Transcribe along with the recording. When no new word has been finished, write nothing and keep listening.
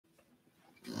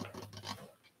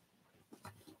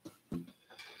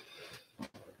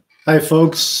Hi,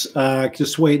 folks.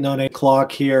 Just waiting on 8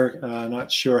 o'clock here.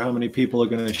 Not sure how many people are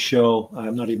going to show.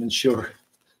 I'm not even sure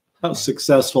how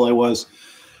successful I was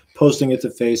posting it to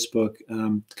Facebook.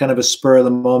 Kind of a spur of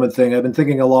the moment thing. I've been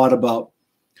thinking a lot about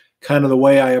kind of the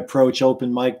way I approach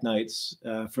open mic nights.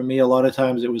 For me, a lot of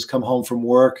times it was come home from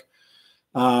work,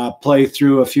 play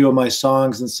through a few of my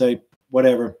songs and say,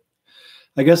 whatever.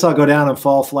 I guess I'll go down and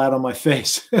fall flat on my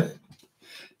face.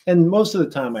 And most of the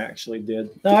time I actually did.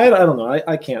 No, I don't know.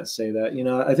 I can't say that. You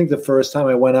know, I think the first time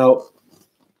I went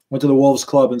to the Wolves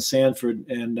Club in Sanford,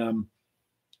 and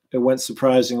it went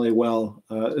surprisingly well.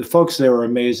 The folks there were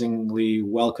amazingly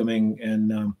welcoming,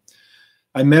 and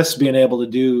I miss being able to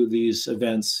do these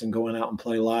events and going out and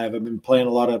play live. I've been playing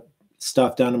a lot of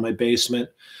stuff down in my basement.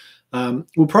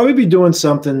 We'll probably be doing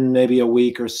something maybe a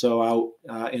week or so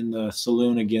out in the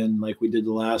saloon again, like we did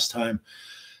the last time.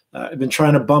 I've been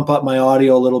trying to bump up my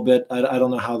audio a little bit. I don't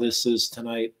know how this is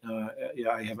tonight.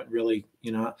 Yeah, I haven't really,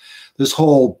 this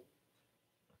whole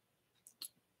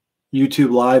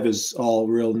YouTube live is all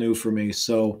real new for me.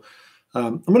 So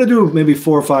I'm going to do maybe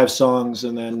 4 or 5 songs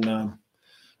and then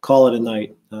call it a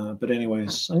night. But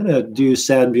anyways, I'm going to do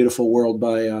Sad and Beautiful World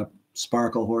by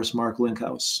Sparklehorse, Mark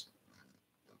Linkhouse.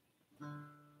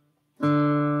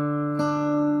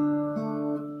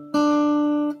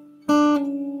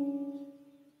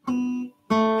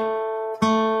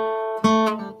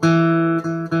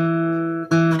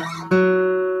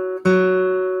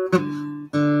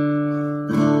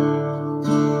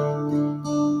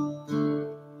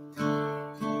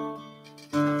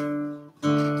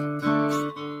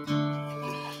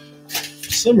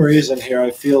 For some reason here, I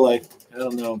feel like, I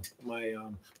don't know, my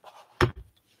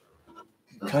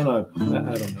kind of,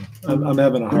 I don't know. I'm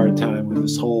having a hard time with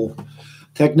this whole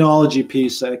technology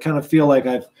piece. I kind of feel like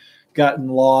I've gotten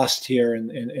lost here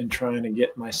in trying to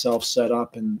get myself set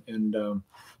up, and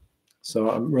so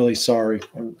I'm really sorry.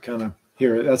 I'm kind of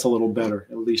here. That's a little better.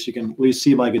 At least you can at least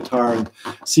see my guitar and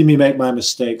see me make my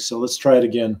mistakes. So let's try it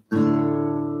again.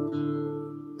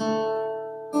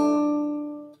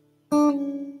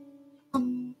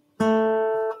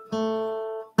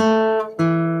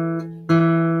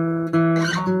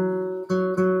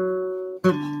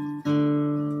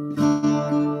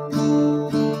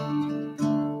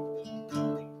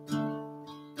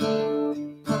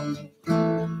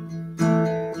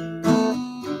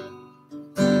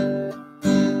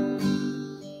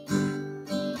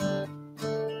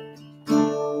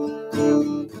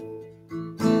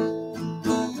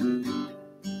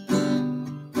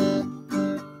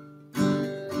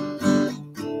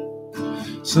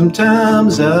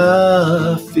 Sometimes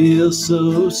I feel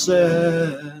so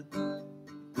sad.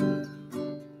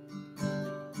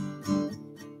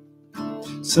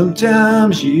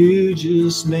 Sometimes you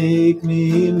just make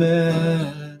me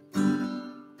mad.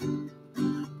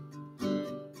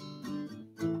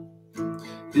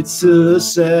 It's a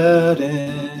sad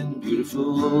and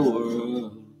beautiful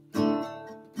world.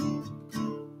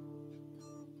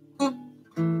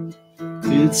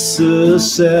 It's a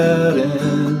sad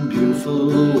and beautiful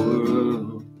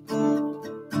world.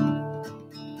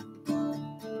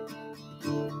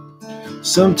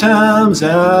 Sometimes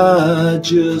I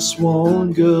just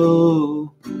won't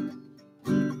go.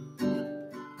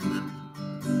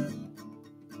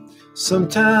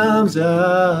 Sometimes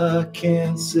I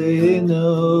can't say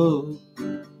no.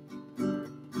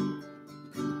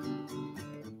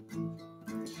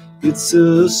 It's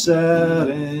a sad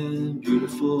and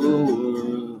beautiful world.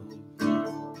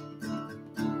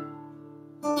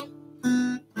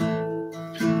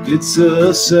 It's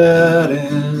a sad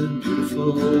and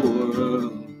beautiful world.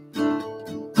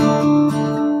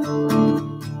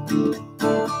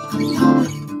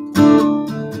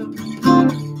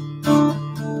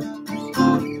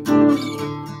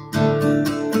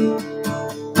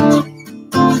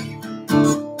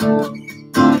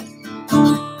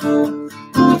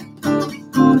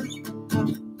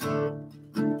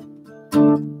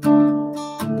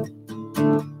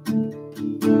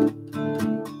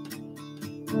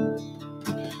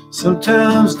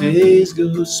 Sometimes days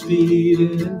go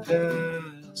speeding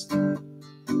past.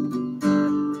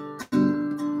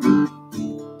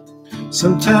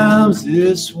 Sometimes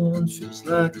this one feels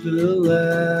like the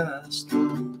last.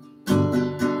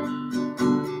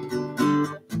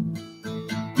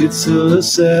 It's a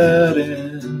sad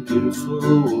and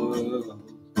beautiful world.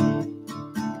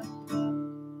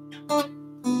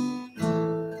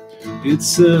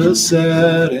 It's a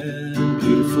sad and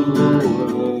beautiful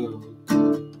world.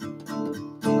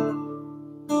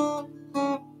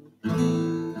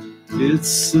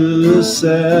 It's a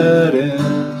sad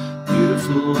and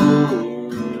beautiful world.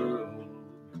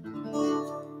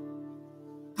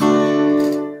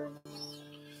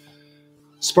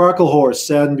 Sparklehorse,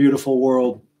 Sad and Beautiful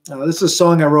World. This is a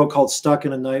song I wrote called Stuck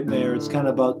in a Nightmare. It's kind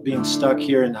of about being stuck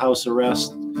here in house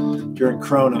arrest during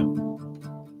Crona.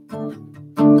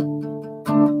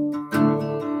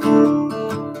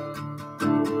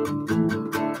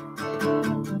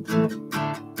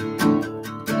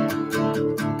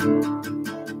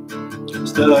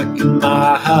 Stuck in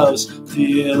my house,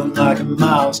 feeling like a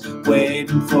mouse,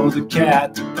 waiting for the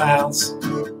cat to bounce.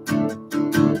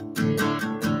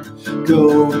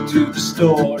 Going to the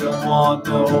store, don't want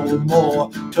no more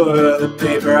toilet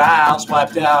paper, house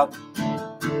wiped out.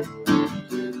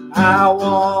 I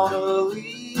wanna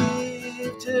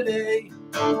leave today.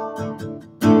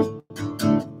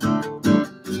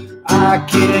 I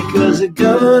can't 'cause the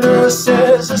governor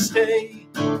says to stay.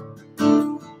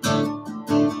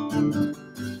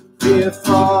 Fear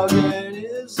fogging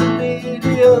is the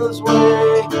media's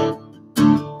way.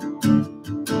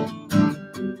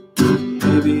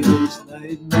 Maybe this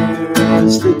nightmare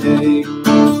ends today.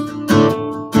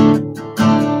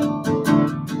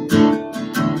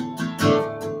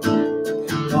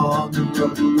 On the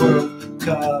road to work,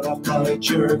 cut off by a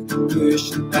jerk,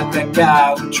 wishing that that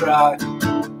guy would try.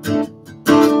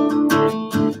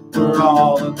 We're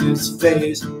all in this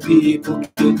phase, people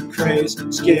getting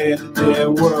crazy, scared that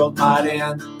their world might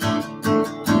end.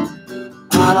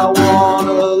 I don't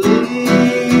wanna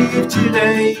leave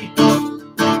today.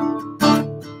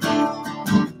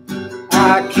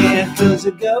 I can't 'cause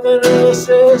the governor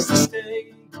says to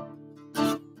stay.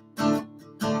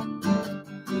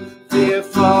 Fear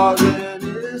fogging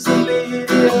is the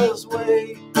media's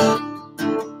way.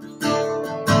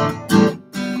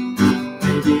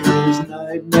 Maybe these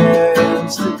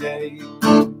nightmares today.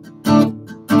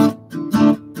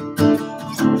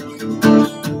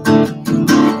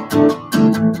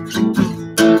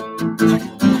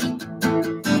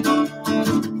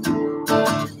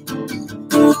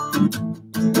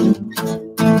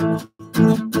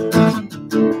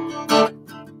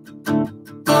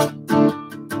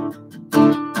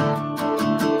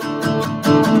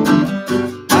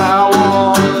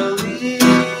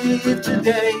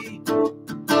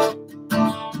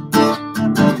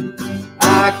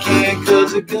 I can't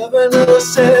 'cause the governor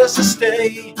says to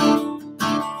stay.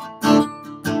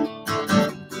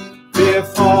 Fear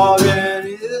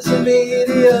fogging is the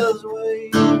media's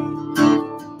way.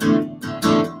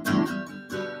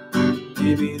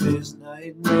 Maybe there's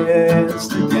nightmares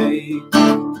today.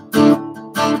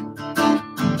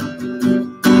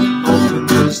 Hoping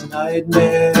there's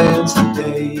nightmares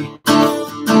today.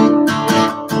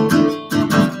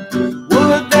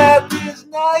 Would that there's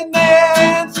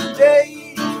nightmares today?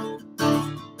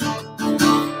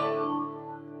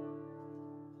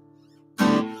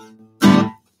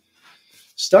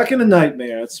 Stuck in a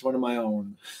Nightmare. It's one of my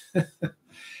own.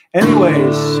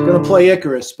 Anyways, gonna play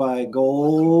Icarus by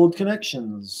Gold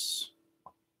Connections.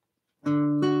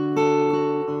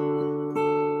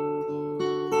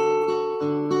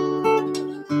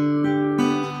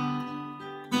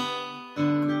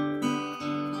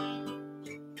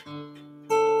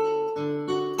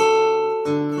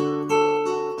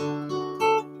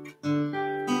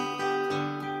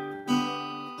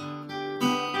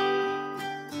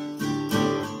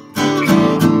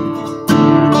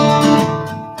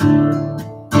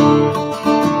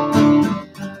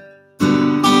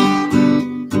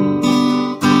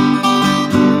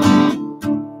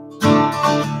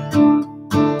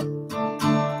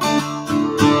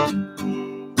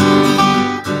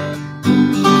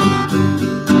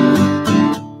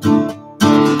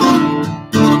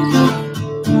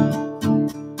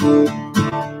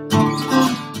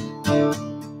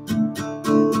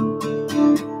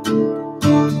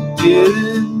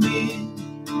 Didn't mean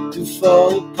to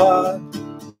fall apart,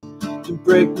 to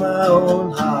break my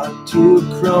own heart, to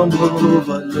crumble,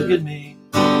 but look at me.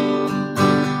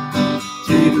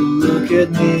 Take a look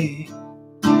at me.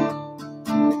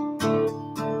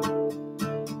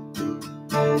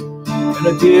 And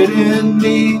I didn't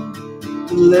mean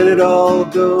to let it all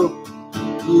go,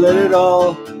 to let it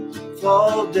all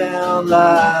fall down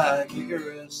like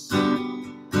Icarus.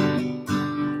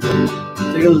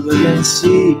 Take a look and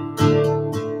see.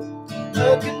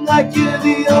 Looking like you're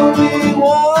the only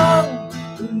one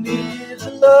who needs a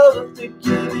love. I think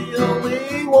you're the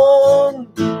only one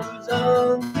who's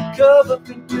undercover. I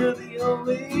think you're the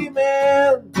only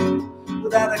man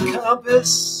without a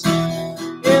compass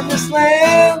in this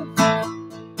land.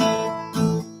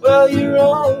 Well, you're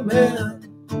wrong, man.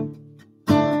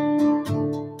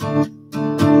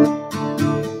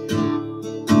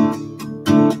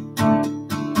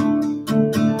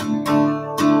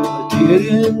 I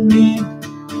didn't mean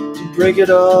to break it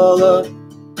all up,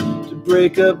 to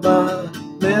break up my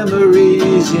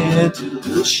memories into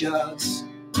little shots,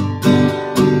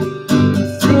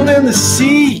 thrown in the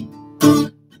sea.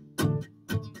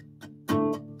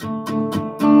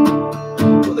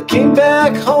 Well, I came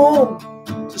back home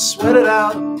to sweat it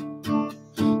out,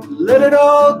 let it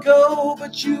all go,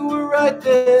 but you were right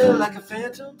there like a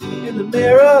phantom in the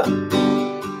mirror,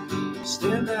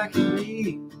 staring back at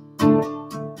me,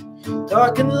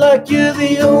 talking like you're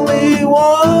the only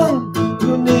one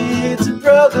who needs a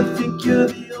brother. Think you're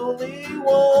the only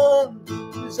one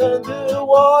who's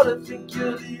underwater. Think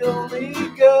you're the only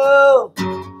girl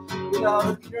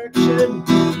without a connection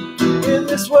in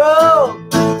this world.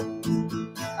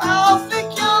 I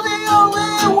think you're the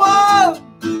only one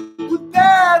with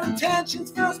bad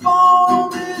intentions,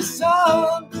 firstborn only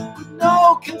son, with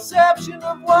no conception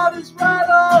of what is right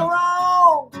or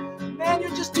wrong. Man,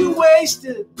 you're just too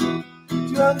wasted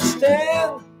to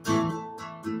understand.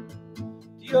 Do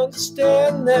you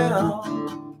understand now?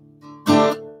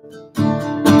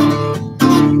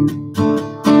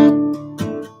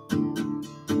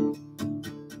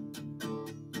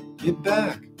 Get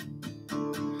back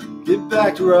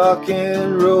to rock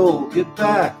and roll. Get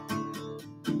back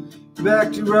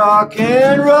to rock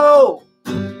and roll.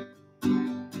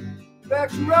 Back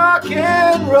to rock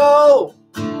and roll.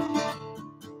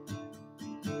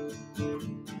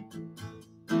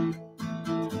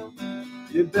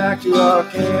 Get back to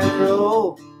rock and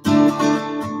roll.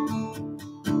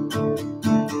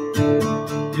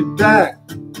 Get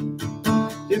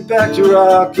back to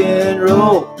rock and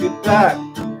roll. Get back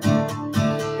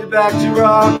to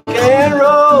rock and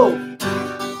roll.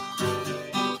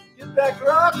 Get back to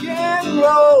rock and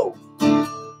roll.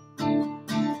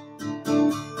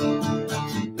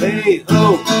 Hey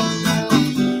ho.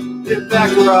 Get back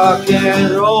to rock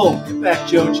and roll. Get back,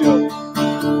 JoJo.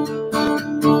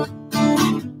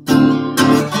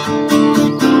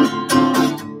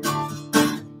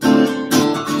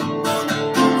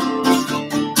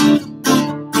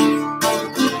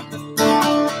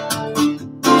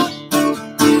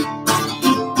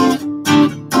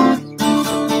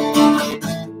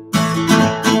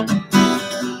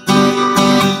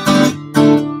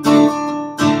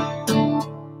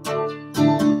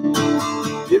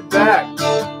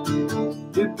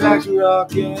 Get back to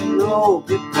rock and roll.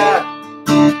 Get back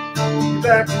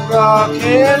to rock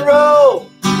and roll.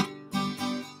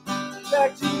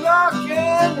 Back to rock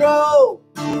and roll.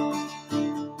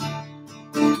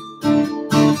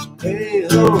 Hey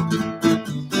ho.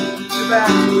 Get back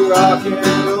to rock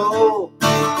and roll.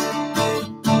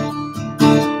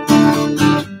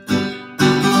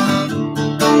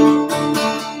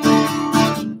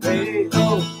 Hey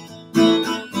ho.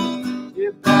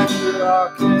 Get back to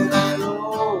rock and roll.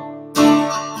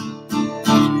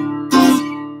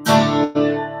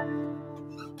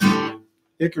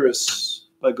 Icarus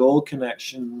by Gold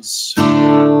Connections.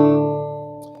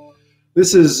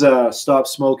 This is Stop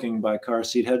Smoking by Car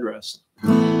Seat Headrest.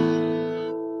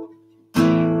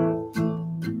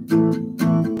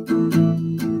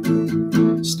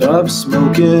 Stop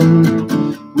smoking,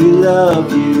 we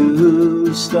love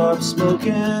you. Stop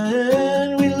smoking,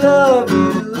 we love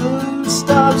you.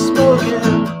 Stop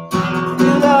smoking, we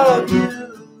love you.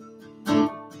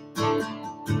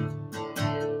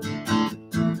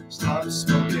 Stop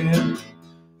smoking,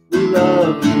 we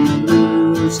love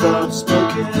you. Stop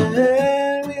smoking,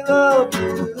 we love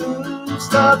you.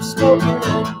 Stop smoking,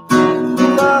 we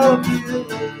love you.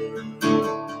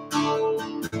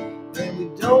 And we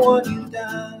don't want you to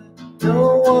die,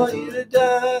 don't want you to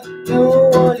die,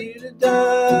 don't want you to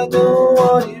die, don't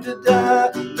want you to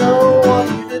die, don't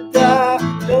want you to die,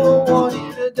 don't want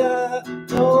you to die,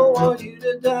 don't want you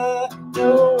to die,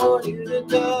 don't want you to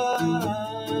die.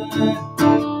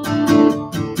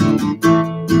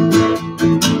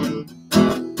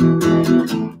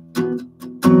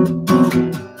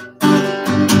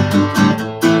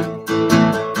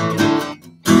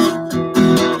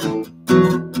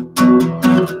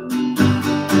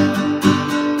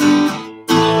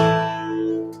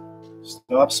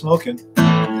 Stop smoking.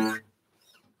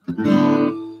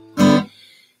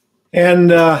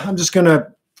 And I'm just going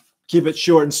to keep it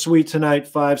short and sweet tonight.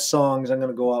 5 songs. I'm going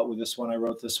to go out with this one. I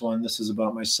wrote this one. This is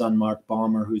about my son, Mark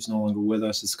Balmer, who's no longer with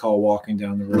us. It's called Walking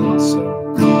Down the Road. So.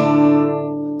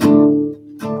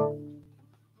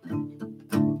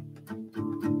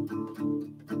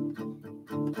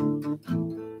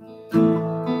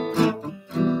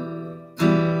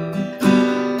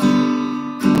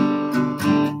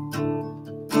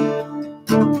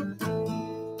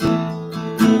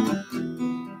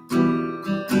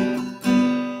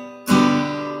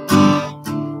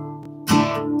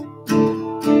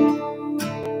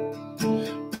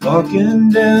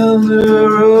 Walking down the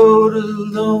road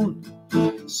alone,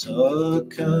 saw a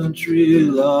country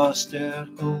lost at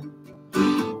home.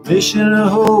 Mission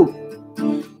of hope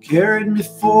carried me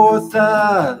forth.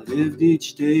 I lived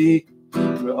each day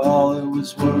for all it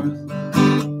was worth.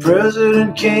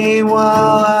 President came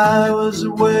while I was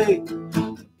away,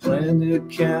 planned to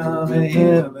count on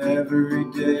him every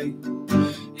day.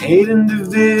 Hate and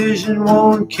division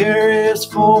won't carry us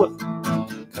forth.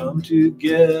 Come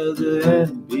together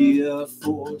and be a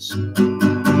force.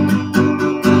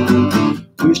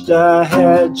 Wished I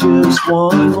had just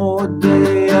one more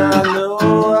day. I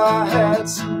know I had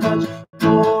so much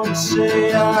more to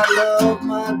say. I love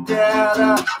my dad,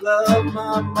 I love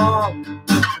my mom.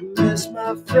 I miss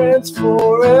my friends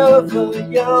forever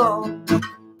young.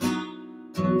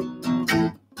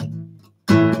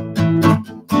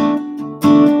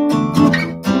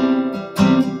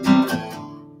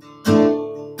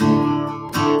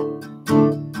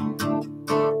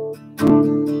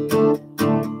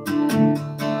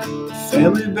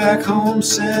 Family back home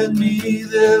sent me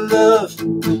their love.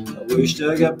 I wished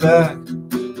I got back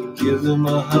to give them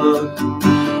a hug.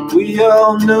 We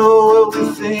all know what we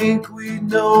think we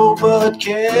know, but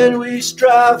can we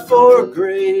strive for a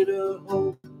greater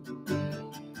hope?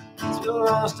 Still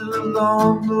lost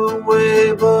along the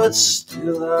way, but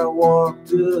still I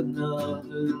walked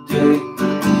another day.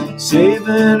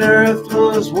 Saving Earth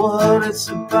was what it's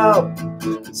about,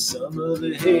 and some of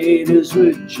the haters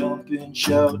would jump and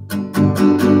shout.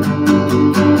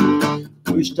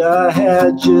 Wished I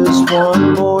had just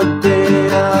one more day.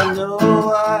 I know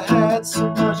I had so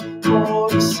much more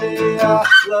to say. I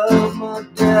love my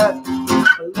dad,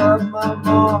 I love my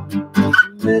mom, I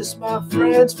miss my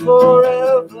friends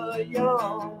forever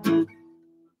young.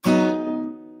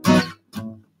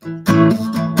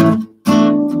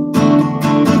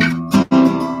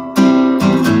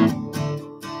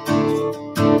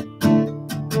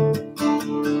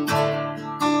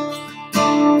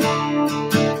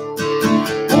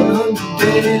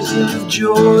 Days of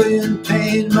joy and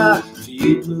pain, my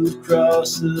feet moved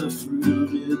across the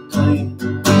fruited plain.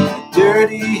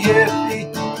 Dirty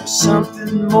hippie or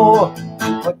something more,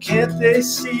 why can't they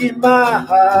see my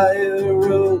higher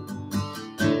road?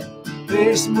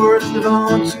 Based words live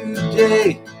on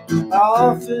today. I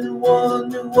often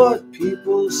wonder what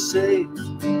people say.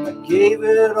 I gave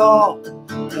it all,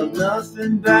 held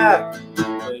nothing back,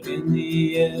 but in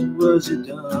the end was it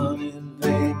done in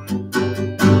vain?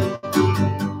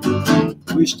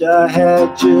 Wished I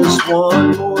had just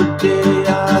one more day.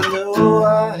 I know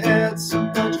I had so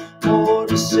much more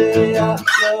to say. I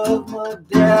love my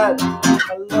dad,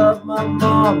 I love my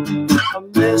mom, I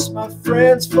miss my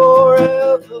friends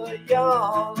forever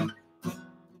young.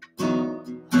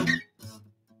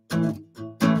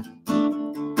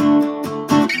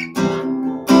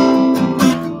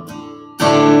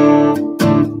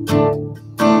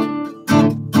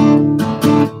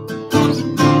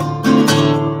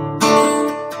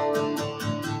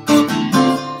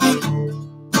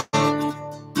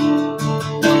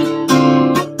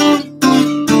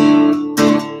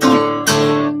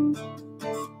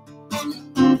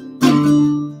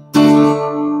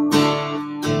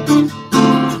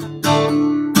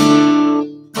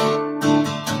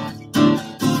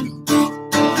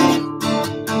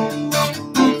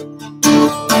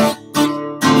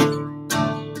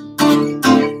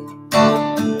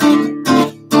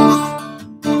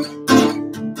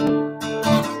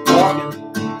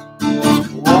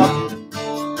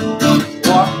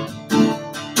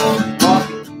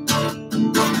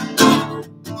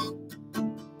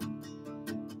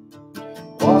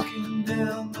 Walking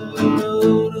down the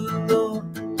road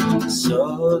alone,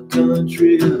 saw a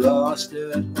country lost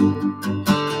at home.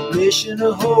 Mission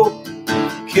of hope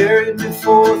carried me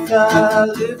forth. I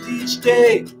lived each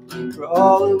day for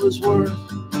all it was worth.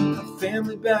 My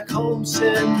family back home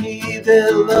sent me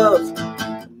their love.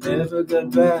 I never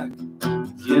got back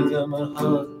to give them a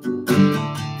hug.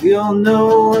 We all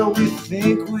know what we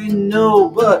think we know,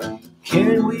 but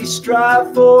can we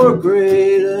strive for a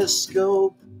greater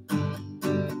scope?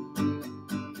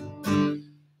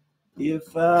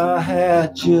 If I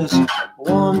had just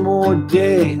one more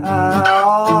day, I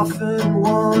often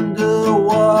wonder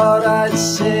what I'd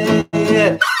say.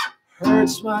 It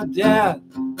hurts my dad,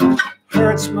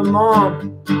 hurts my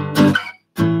mom.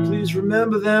 Please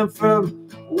remember them from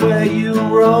where you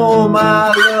roam.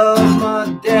 I love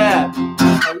my dad,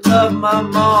 I love my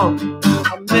mom,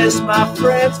 I miss my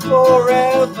friends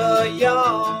forever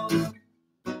young.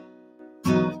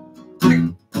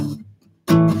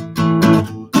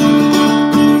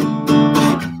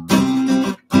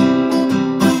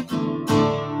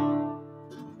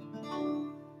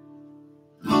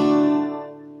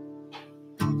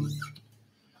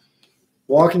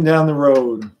 walking down the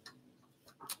road.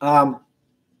 I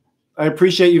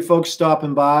appreciate you folks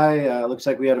stopping by. Looks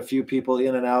like we had a few people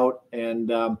in and out,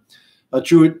 and I'll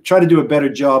try to do a better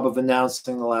job of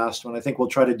announcing the last one. I think we'll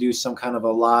try to do some kind of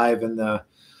a live in the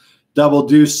Double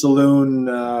Deuce Saloon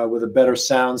with a better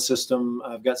sound system.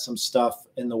 I've got some stuff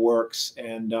in the works,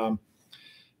 and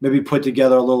maybe put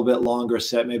together a little bit longer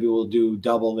set. Maybe we'll do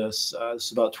double this.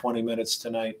 It's about 20 minutes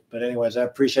tonight. But anyways, I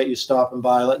appreciate you stopping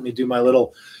by, letting me do my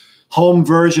little home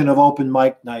version of open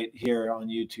mic night here on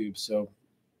YouTube. So,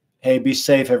 hey, be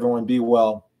safe, everyone. Be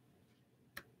well.